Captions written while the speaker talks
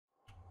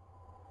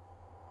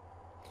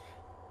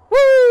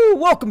Woo!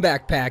 Welcome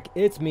back, Pack.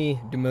 It's me,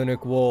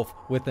 Demoonicwolf,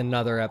 with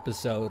another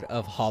episode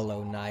of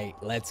Hollow Knight.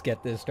 Let's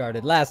get this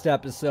started. Last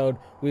episode,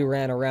 we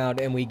ran around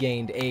and we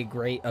gained a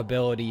great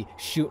ability,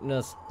 shooting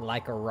us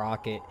like a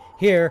rocket.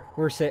 Here,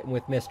 we're sitting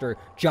with Mr.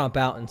 Jump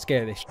Out and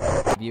Scare the shit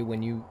out of you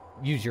when you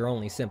use your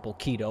only simple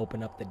key to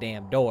open up the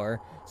damn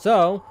door.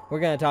 So, we're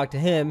gonna talk to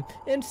him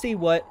and see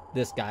what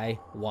this guy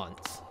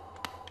wants.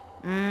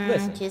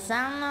 Listen.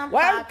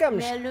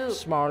 Welcome,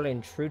 small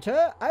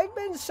intruder. I've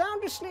been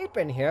sound asleep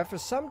in here for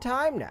some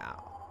time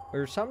now.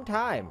 Or some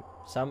time?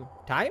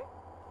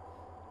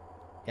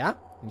 Yeah?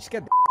 You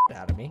scared the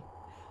out of me.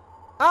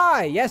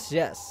 Ah,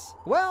 yes.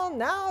 Well,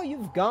 now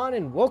you've gone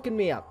and woken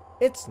me up.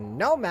 It's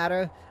no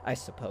matter, I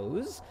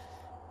suppose.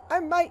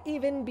 I might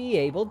even be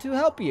able to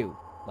help you.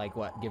 Like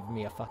what, give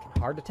me a fucking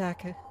heart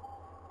attack?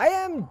 I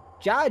am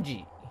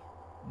Jaji.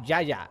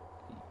 Jai.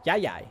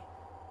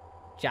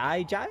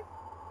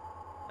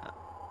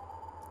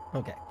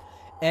 Okay,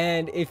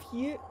 and if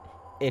you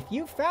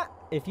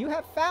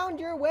have found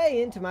your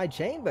way into my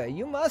chamber,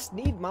 you must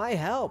need my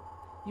help.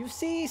 You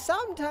see,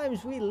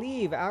 sometimes we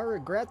leave our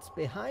regrets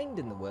behind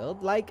in the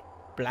world like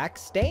black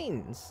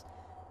stains.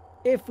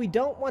 If we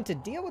don't want to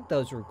deal with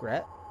those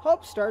regrets,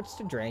 hope starts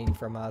to drain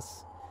from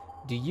us.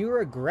 Do you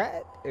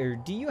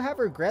have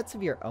regrets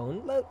of your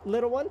own,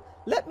 little one?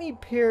 Let me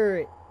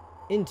peer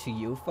into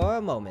you for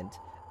a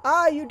moment.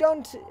 Ah, you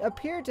don't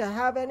appear to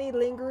have any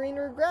lingering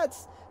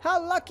regrets.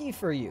 How lucky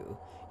for you.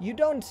 You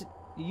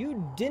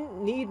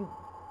didn't need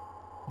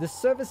the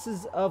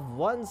services of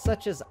one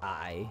such as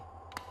I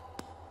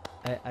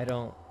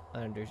don't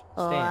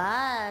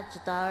understand.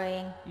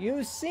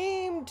 You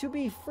seem to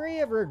be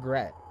free of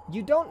regret.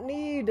 You don't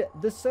need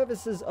the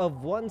services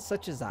of one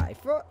such as I.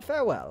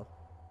 Farewell.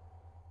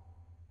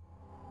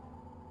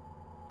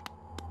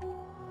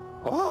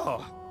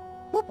 Oh,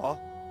 Papa.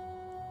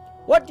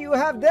 What do you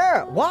have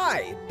there?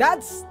 Why,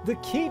 that's the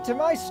key to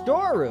my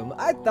storeroom.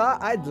 I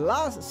thought I'd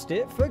lost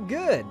it for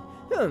good.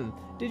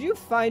 Did you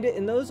find it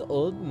in those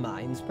old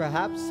mines,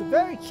 perhaps?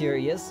 Very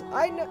curious.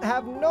 I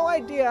have no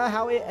idea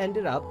how it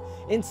ended up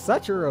in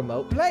such a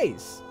remote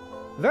place.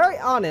 Very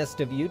honest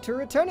of you to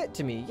return it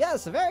to me.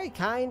 Yes, very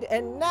kind.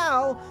 And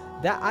now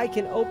that I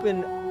can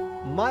open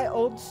my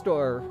old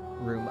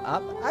storeroom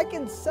up, I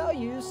can sell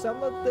you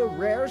some of the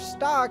rare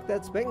stock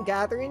that's been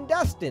gathering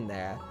dust in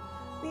there.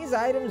 These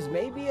items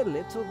may be a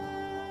little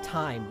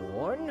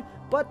time-worn,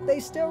 but they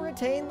still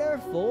retain their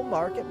full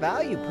market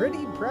value.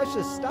 Pretty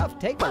precious stuff.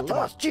 Take a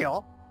look.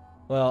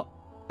 Well,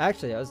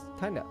 actually, I was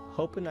kind of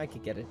hoping I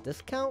could get a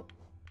discount.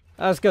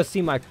 Let's go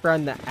see my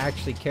friend that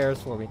actually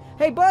cares for me.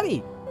 Hey,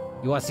 buddy!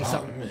 You want to see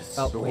something?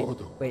 Oh,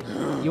 wait.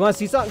 You want to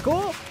see something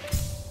cool?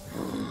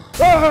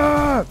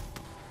 Ah!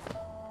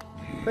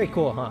 Pretty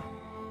cool, huh?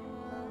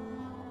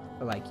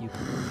 I like you.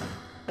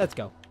 Let's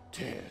go.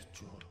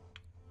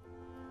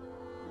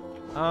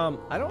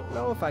 I don't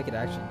know if I could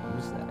actually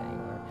use that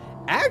anywhere.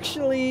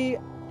 Actually,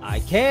 I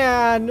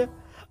can!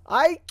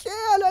 I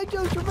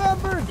just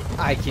remembered!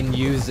 I can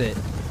use it.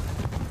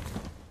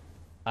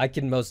 I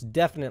can most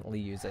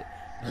definitely use it.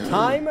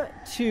 Time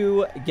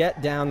to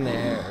get down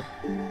there.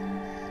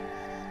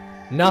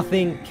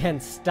 Nothing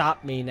can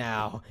stop me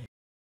now.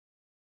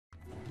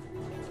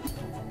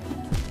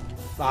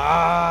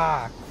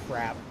 Ah,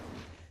 crap.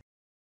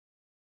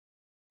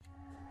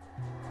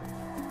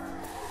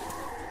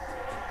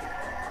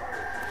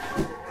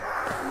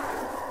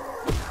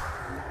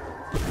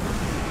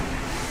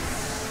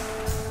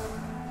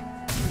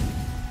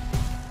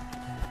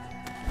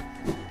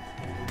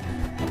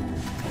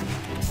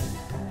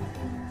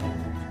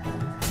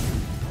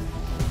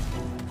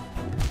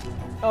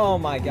 Oh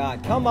my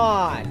god, come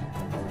on!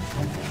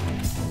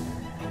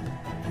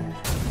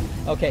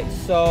 Okay,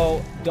 so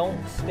don't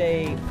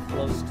stay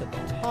close to the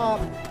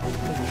top.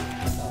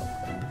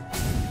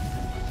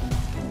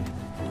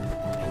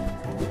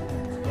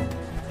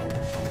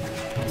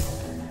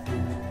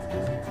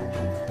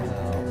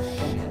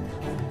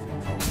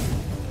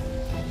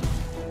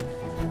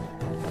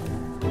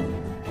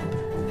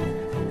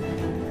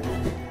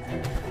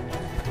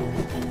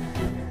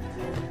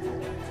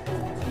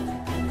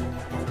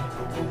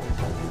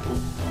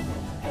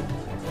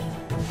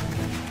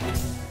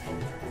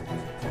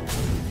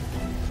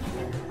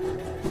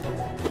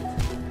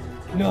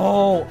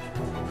 No!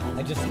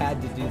 I just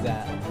had to do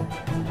that.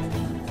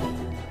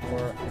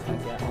 Or if I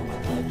get on my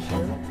ledge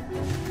here,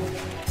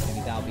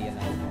 maybe that'll be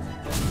enough.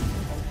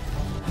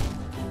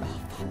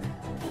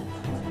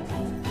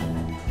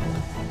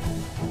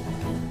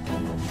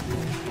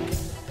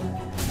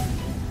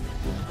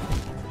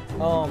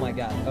 Oh my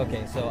god.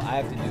 Okay, so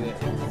I have to do it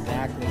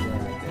exactly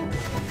where I did.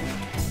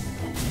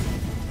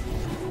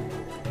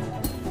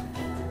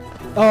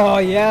 Oh,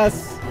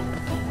 yes!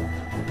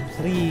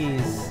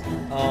 Please.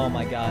 Oh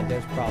my god,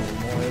 there's probably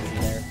more,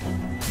 isn't there?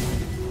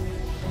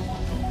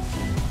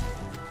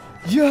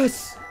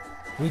 Yes!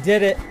 We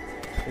did it!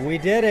 We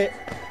did it!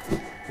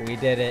 We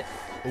did it!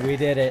 We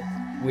did it!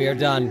 We are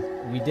done.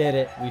 We did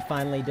it. We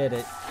finally did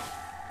it.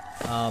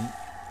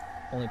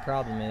 Only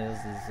problem is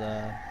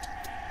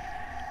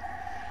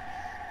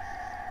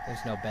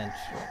there's no bench.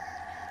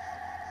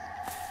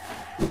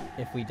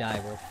 If we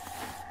die,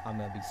 I'm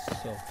gonna be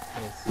so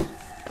pissed.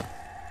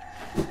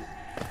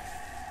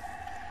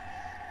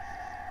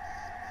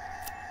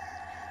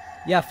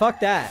 Yeah, fuck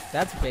that.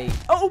 That's bait.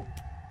 Oh!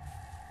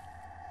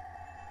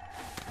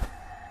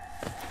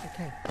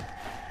 Okay.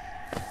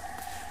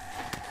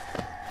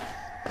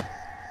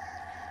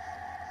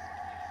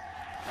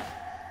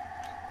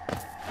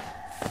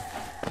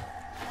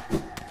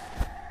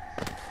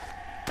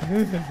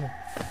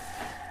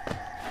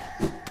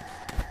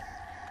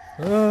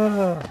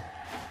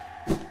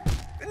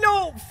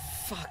 No!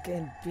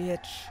 Fucking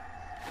bitch.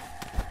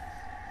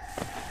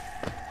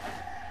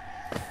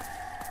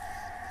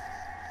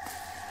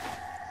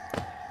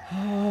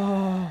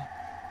 Oh,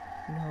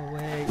 no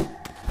way.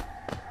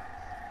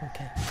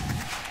 Okay.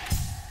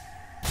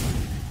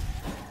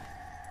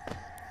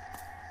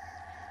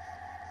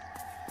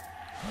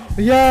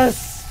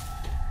 Yes!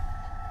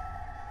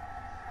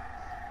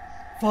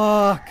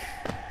 Fuck.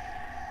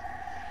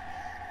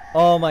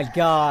 Oh my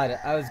god,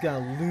 I was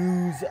gonna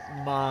lose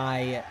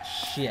my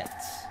shit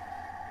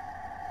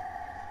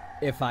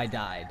if I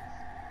died.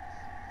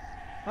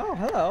 Oh,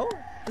 hello.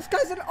 This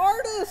guy's an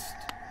artist!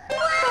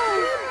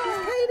 Oh, he's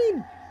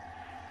painting!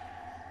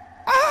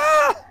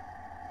 Ah!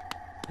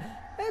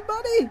 Hey,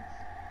 buddy!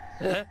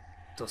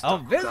 A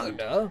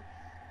visitor?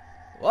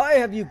 Why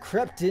have you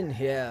crept in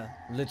here,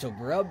 little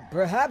grub?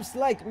 Perhaps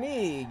like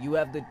me, you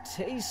have the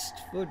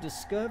taste for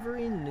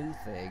discovering new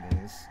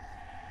things.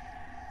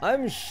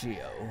 I'm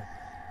Shio,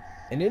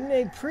 and in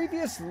a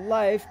previous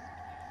life,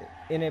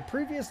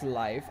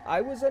 I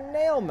was a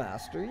nail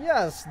master.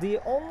 Yes, the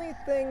only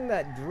thing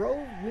that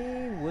drove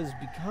me was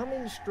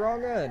becoming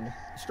stronger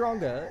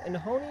and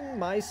honing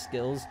my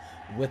skills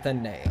with a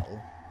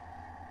nail.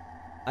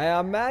 I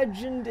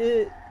imagined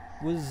it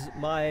was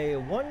my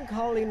one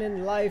calling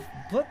in life,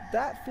 but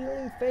that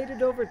feeling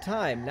faded over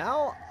time.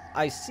 Now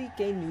I seek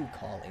a new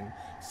calling,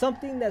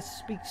 something that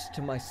speaks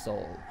to my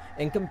soul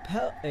and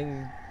compels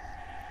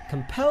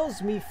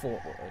me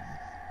forward.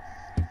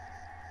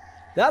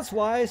 That's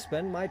why I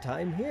spend my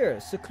time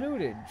here,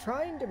 secluded,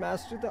 trying to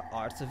master the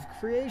arts of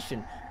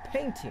creation,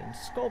 painting,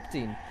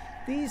 sculpting.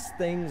 These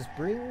things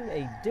bring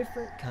a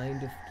different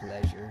kind of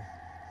pleasure.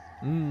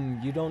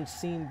 You don't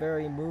seem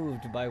very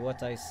moved by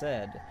what I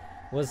said.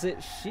 Was it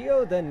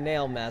Shio the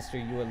nail master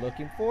you were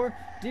looking for?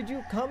 Did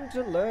you come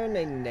to learn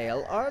a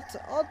nail art?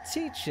 I'll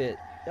teach you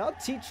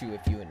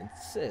if you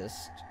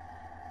insist.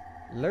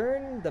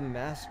 Learn the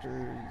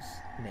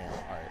master's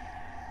nail art.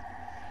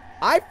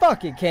 I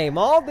fucking came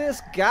all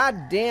this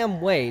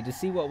goddamn way to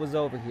see what was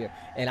over here,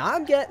 and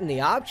I'm getting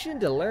the option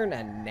to learn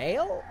a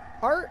nail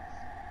art?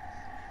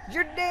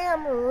 You're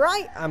damn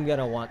right I'm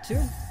gonna want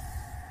to.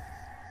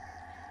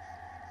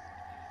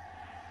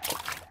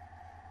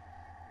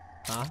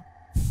 Huh?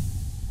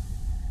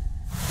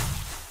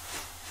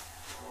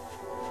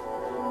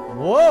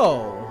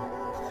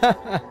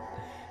 Whoa!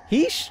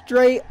 He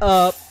straight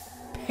up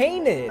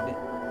painted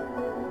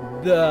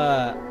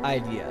the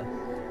idea.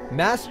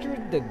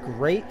 Mastered the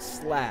Great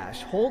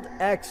Slash. Hold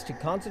X to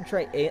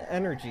concentrate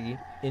energy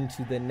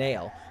into the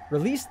nail.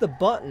 Release the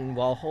button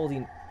while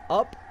holding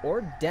up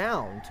or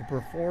down to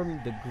perform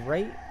the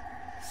Great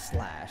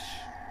Slash.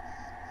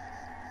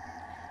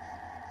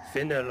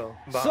 Finelo.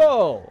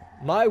 So,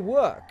 my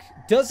work,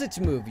 does it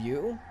move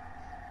you?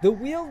 The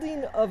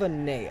wielding of a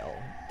nail,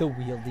 the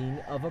wielding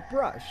of a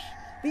brush.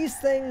 These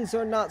things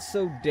are not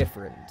so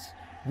different.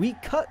 We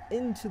cut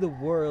into the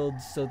world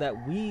so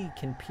that we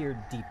can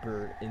peer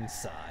deeper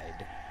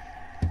inside.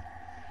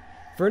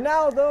 For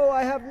now, though,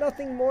 I have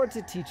nothing more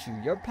to teach you.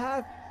 Your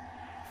path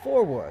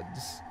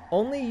forwards.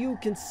 Only you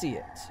can see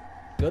it.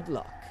 Good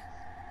luck.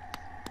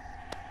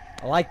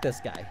 I like this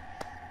guy.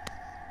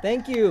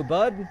 Thank you,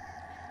 bud.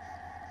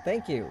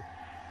 Thank you.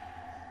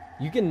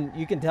 You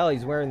can tell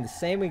he's wearing the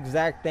same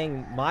exact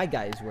thing my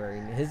guy's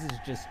wearing. His is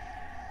just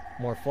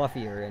more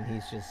fluffier, and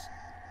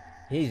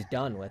he's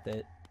done with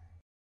it.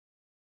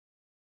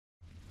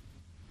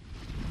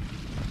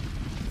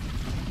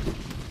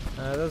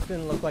 Those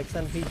didn't look like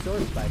centipedes or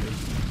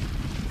spiders.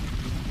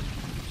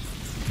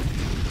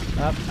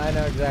 I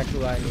know exactly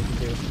what I need to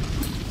do.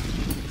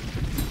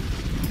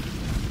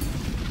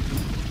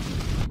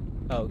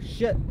 Oh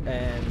shit,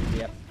 and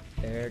yep,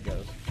 there it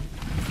goes.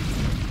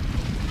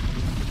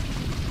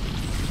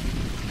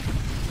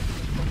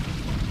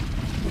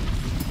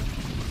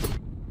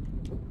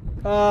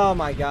 Oh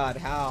my god,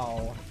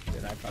 how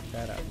did I fuck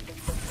that up?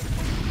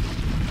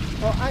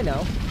 Oh, I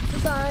know.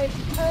 Because I'm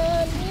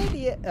an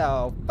idiot.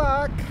 Oh,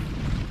 fuck.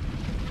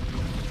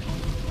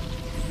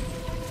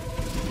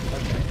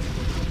 Okay.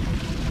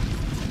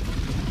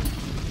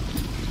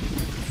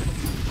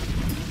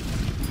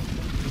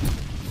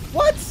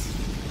 What?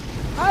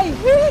 I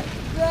hit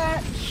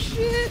that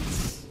shit!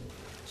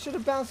 Should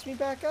have bounced me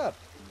back up.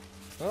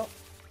 Well.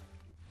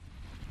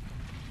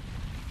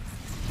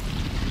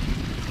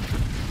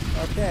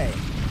 Okay.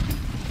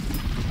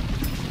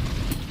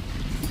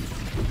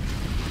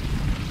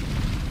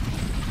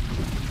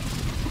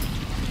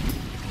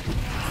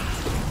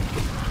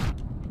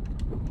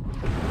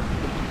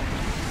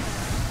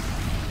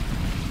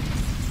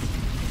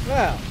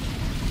 Well.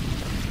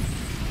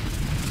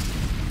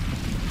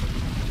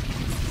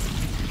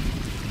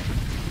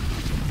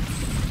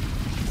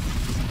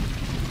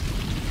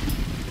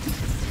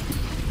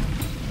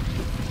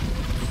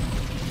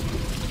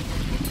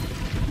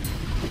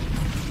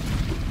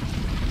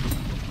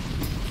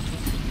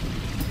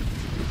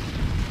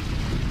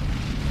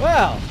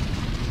 Well.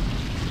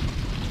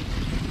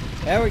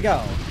 There we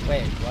go.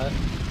 Wait, what?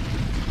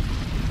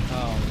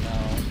 Oh no.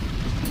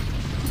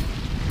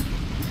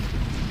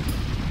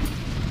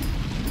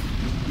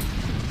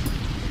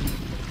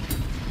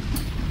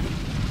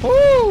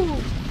 Woo!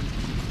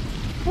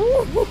 Woo!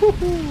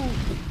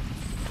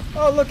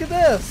 Oh, look at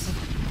this!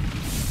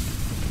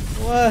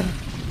 What?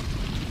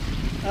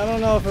 I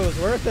don't know if it was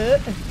worth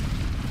it.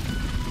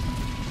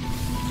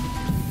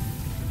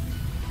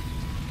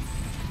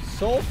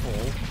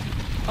 Soulful?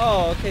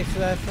 Oh, okay, so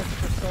that's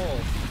for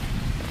souls.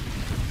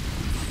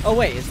 Oh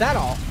wait, is that a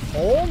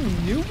whole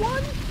new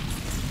one?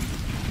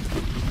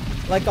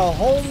 Like a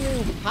whole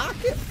new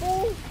pocket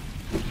full?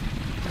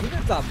 If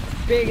it's a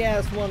big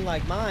ass one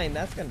like mine,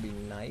 that's gonna be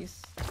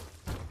nice.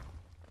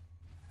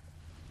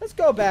 Let's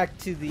go back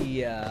to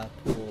the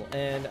pool,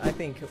 and I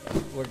think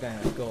we're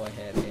gonna go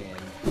ahead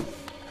and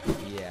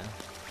yeah.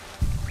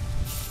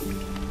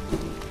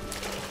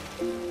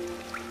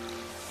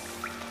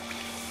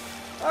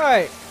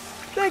 Alright,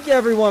 thank you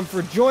everyone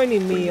for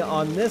joining me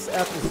on this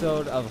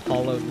episode of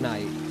Hollowed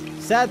Knight.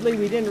 Sadly,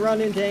 we didn't run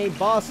into any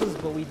bosses,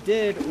 but we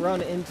did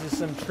run into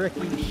some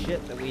tricky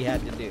shit that we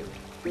had to do,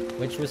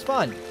 which was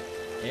fun.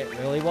 It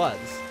really was.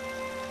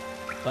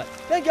 But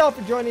thank y'all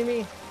for joining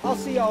me. I'll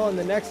see y'all in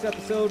the next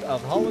episode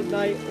of Hollowed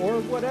Knight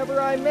or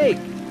whatever I make.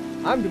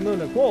 I'm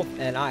Demoonicwolf,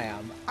 and I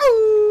am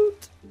out.